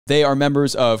They are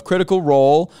members of Critical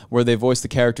Role, where they voice the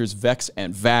characters Vex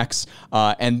and Vax.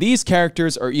 And these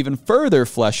characters are even further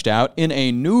fleshed out in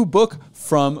a new book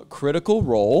from Critical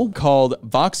Role called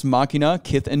Vox Machina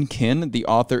Kith and Kin. The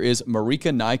author is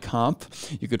Marika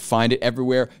Nijkamp. You could find it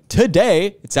everywhere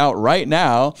today. It's out right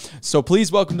now. So please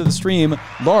welcome to the stream,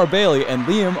 Laura Bailey and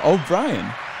Liam O'Brien.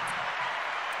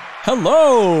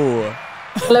 Hello.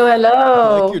 Hello, hello.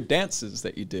 I like your dances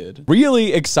that you did.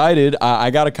 Really excited.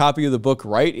 I got a copy of the book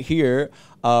right here.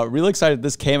 Really excited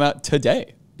this came out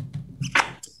today.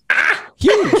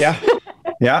 Huge.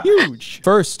 Yeah. Huge.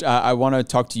 First, I want to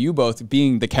talk to you both,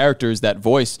 being the characters that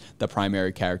voice the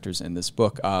primary characters in this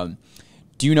book.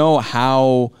 Do you know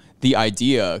how the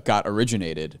idea got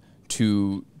originated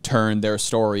to turn their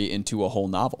story into a whole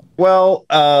novel? Well,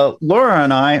 Laura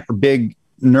and I are big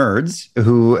nerds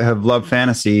who have loved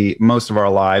fantasy most of our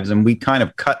lives, and we kind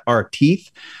of cut our teeth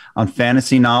on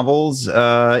fantasy novels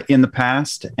in the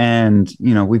past. And,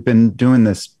 you know, we've been doing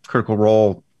this Critical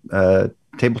Role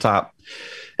tabletop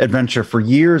adventure for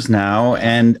years now,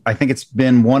 and I think it's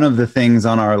been one of the things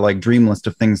on our like dream list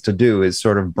of things to do is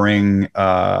sort of bring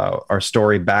our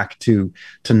story back to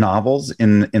novels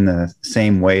in the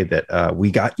same way that we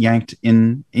got yanked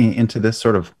into this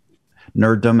sort of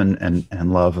nerddom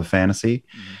and love of fantasy.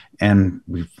 And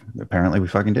we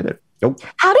fucking did it. Nope.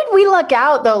 How did we luck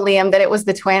out though, Liam, that it was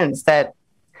the twins that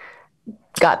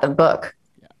got the book?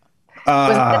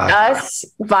 Was it us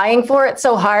vying for it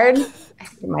so hard? I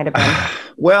think it might have been.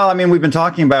 Well, I mean, we've been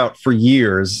talking about for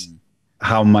years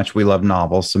how much we love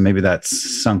novels, so maybe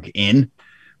that's sunk in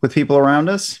with people around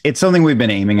us. It's something we've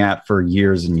been aiming at for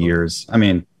years and years. I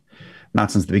mean, not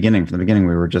since the beginning. From the beginning,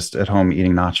 we were just at home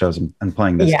eating nachos and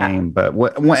playing this game. But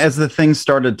as the thing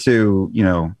started to, you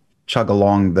know, chug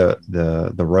along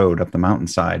the road up the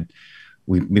mountainside,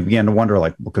 we began to wonder,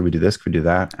 like, well, could we do this? Could we do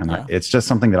that? And it's just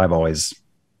something that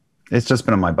it's just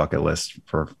been on my bucket list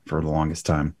for the longest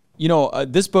time. You know,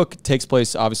 this book takes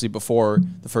place obviously before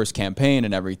the first campaign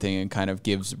and everything, and kind of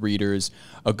gives readers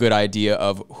a good idea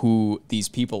of who these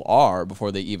people are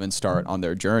before they even start on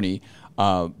their journey.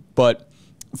 But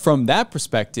from that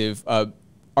perspective,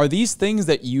 are these things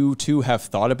that you two have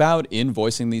thought about in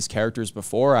voicing these characters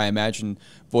before? I imagine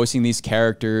voicing these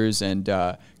characters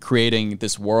and creating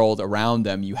this world around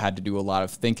them, you had to do a lot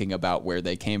of thinking about where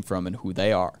they came from and who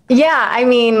they are. Yeah, I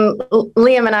mean,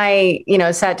 Liam and I, you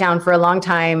know, sat down for a long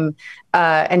time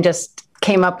and just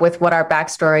came up with what our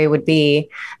backstory would be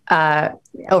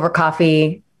over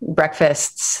coffee,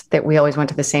 breakfasts that we always went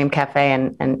to the same cafe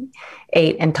and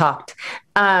ate and talked.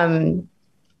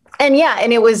 And yeah,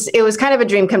 and it was kind of a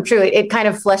dream come true. It kind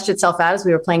of fleshed itself out as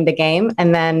we were playing the game.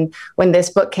 And then when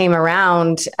this book came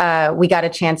around, we got a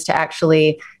chance to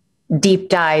actually deep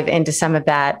dive into some of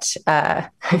that,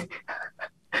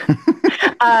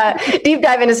 deep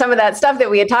dive into some of that stuff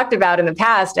that we had talked about in the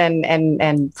past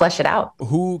and flesh it out.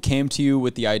 Who came to you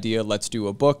with the idea, let's do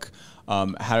a book?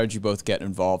 How did you both get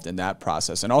involved in that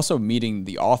process? And also meeting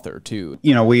the author too.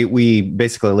 You know, we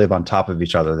basically live on top of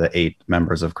each other, the 8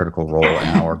 members of Critical Role in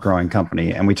our growing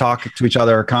company. And we talk to each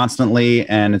other constantly.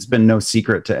 And it's been no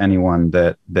secret to anyone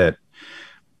that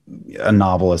a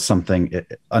novel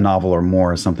or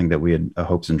more is something that we had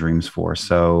hopes and dreams for.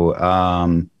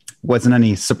 So wasn't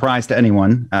any surprise to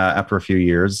anyone after a few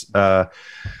years.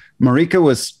 Marika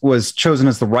was chosen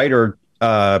as the writer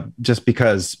just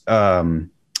because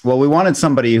well, we wanted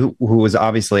somebody who was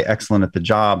obviously excellent at the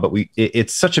job, but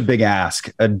it's such a big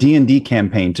ask, a D&D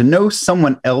campaign, to know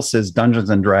someone else's Dungeons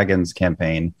and Dragons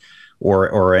campaign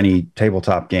or any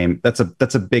tabletop game. That's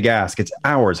a big ask. It's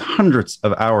hours, hundreds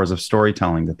of hours of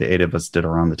storytelling that the 8 of us did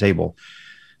around the table.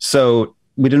 So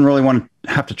we didn't really want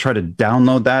to have to try to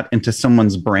download that into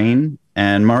someone's brain.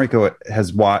 And Mariko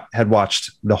had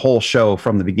watched the whole show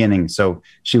from the beginning. So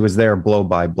she was there blow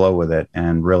by blow with it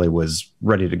and really was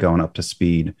ready to go and up to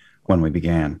speed when we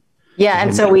began. Yeah.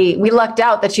 And so we lucked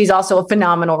out that she's also a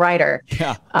phenomenal writer.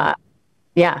 Yeah.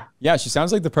 Yeah. She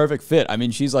sounds like the perfect fit. I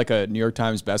mean, she's like a New York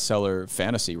Times bestseller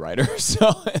fantasy writer.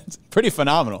 So it's pretty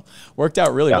phenomenal. Worked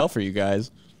out really well for you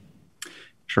guys.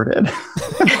 Sure did.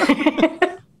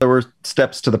 There were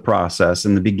steps to the process.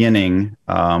 In the beginning,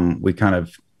 we kind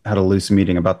of had a loose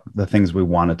meeting about the things we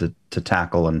wanted to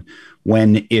tackle and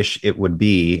when-ish it would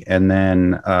be. And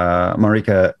then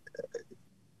Marika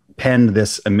penned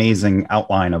this amazing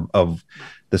outline of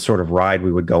the sort of ride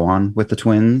we would go on with the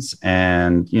twins.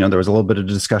 And, you know, there was a little bit of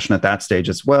discussion at that stage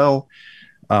as well.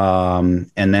 And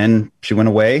then she went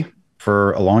away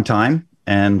for a long time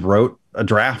and wrote a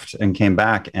draft and came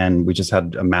back, and we just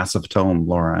had a massive tome,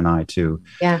 Laura and I, to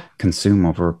consume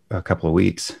over a couple of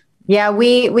weeks. Yeah,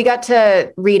 we got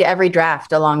to read every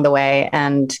draft along the way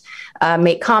and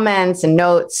make comments and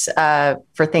notes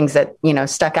for things that, you know,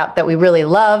 stuck out that we really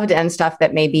loved and stuff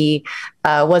that maybe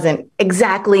wasn't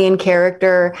exactly in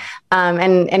character,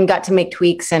 and got to make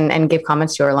tweaks and give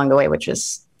comments to her along the way, which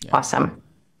is awesome.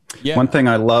 Yeah. One thing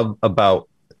I love about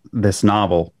this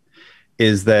novel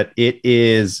is that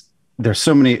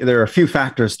there are a few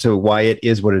factors to why it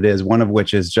is what it is. One of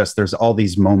which is just there's all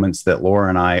these moments that Laura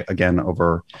and I, again,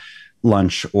 over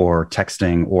lunch or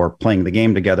texting or playing the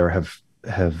game together,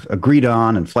 have agreed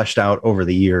on and fleshed out over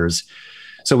the years.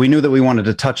 So we knew that we wanted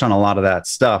to touch on a lot of that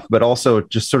stuff, but also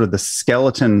just sort of the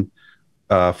skeleton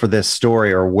for this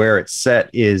story, or where it's set,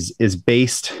 is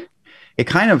based. It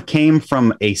kind of came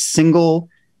from a single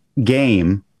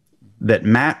game that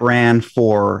Matt ran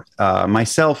for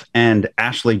myself and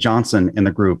Ashley Johnson in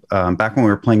the group. Back when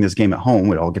we were playing this game at home,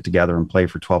 we'd all get together and play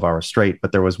for 12 hours straight.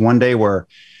 But there was one day where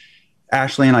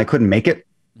Ashley and I couldn't make it,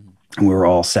 and we were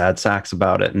all sad sacks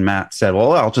about it. And Matt said,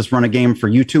 well, I'll just run a game for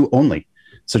you two only.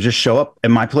 So just show up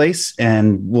at my place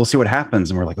and we'll see what happens.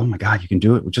 And we're like, oh my God, you can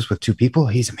do it just with two people?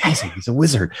 He's amazing. He's a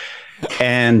wizard.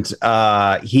 And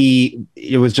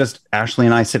it was just Ashley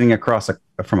and I sitting across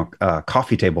from a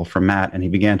coffee table from Matt. And he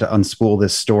began to unspool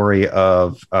this story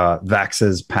of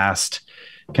Vax's past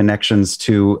connections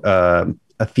to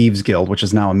a thieves guild, which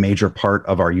is now a major part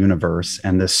of our universe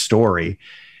and this story.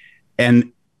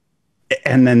 And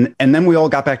then we all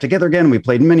got back together again. We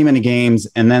played many, many games,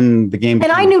 and then the game.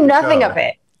 And I knew nothing of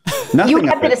it. You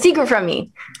kept it a secret from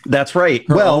me. That's right.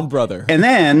 Her own brother. And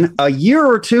then a year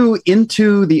or two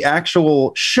into the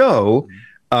actual show,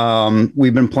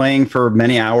 we've been playing for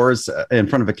many hours in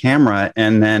front of a camera,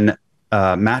 and then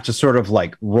Matt just sort of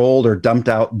like rolled or dumped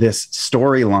out this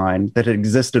storyline that had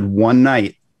existed one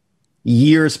night,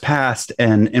 years past,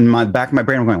 and in my back of my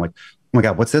brain, I'm going like, oh my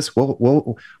God, what's this?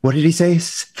 Whoa, what did he say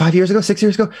 5 years ago, 6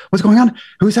 years ago? What's going on?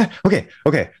 Who's that? Okay.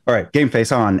 All right. Game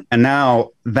face on. And now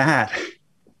that,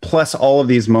 plus all of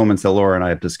these moments that Laura and I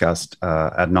have discussed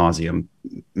ad nauseum,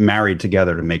 married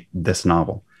together to make this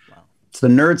novel. Wow. It's the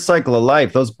nerd cycle of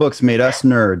life. Those books made us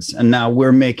nerds, and now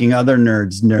we're making other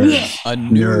nerds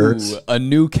nerds. A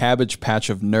new Cabbage Patch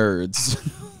of nerds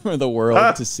for the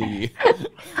world to see.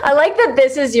 I like that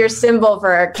this is your symbol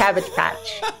for a Cabbage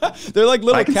Patch. They're like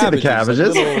little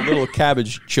cabbages. Like little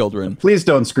cabbage children. Please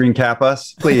don't screen cap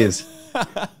us, please.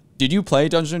 Did you play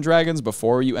Dungeons and Dragons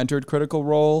before you entered Critical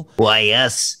Role? Why,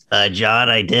 yes, John,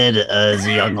 I did, as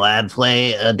a young lad,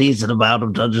 play a decent amount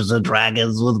of Dungeons and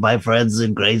Dragons with my friends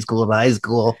in grade school and high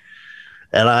school.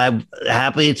 And I'm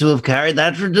happy to have carried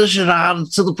that tradition on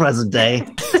to the present day.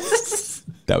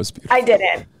 That was beautiful. I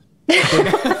didn't.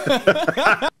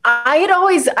 I'd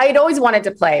always wanted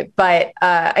to play, but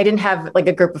I didn't have like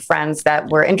a group of friends that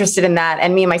were interested in that.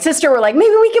 And me and my sister were like,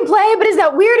 maybe we can play, but is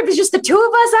that weird if it's just the two of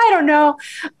us? I don't know.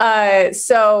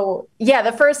 So yeah,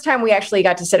 the first time we actually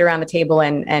got to sit around the table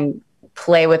and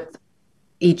play with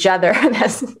each other, it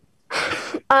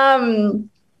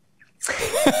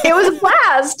was a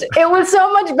blast. It was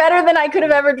so much better than I could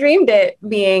have ever dreamed it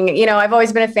being. You know, I've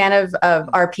always been a fan of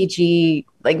RPG,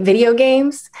 like video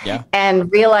games,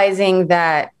 and realizing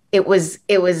that it was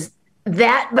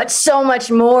that, but so much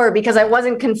more, because I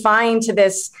wasn't confined to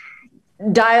this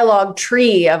dialogue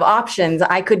tree of options.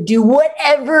 I could do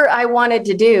whatever I wanted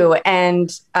to do,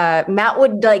 and Matt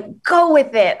would like go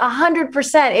with it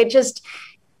 100%.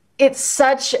 It's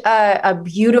such a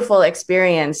beautiful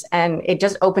experience, and it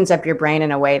just opens up your brain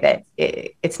in a way that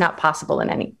it's not possible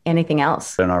in anything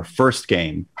else. In our first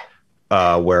game,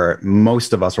 where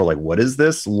most of us were like, what is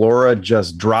this? Laura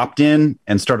just dropped in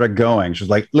and started going. She was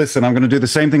like, listen, I'm going to do the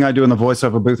same thing I do in the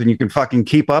voiceover booth, and you can fucking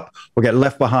keep up or get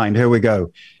left behind. Here we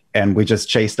go. And we just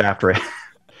chased after it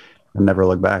and never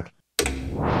looked back.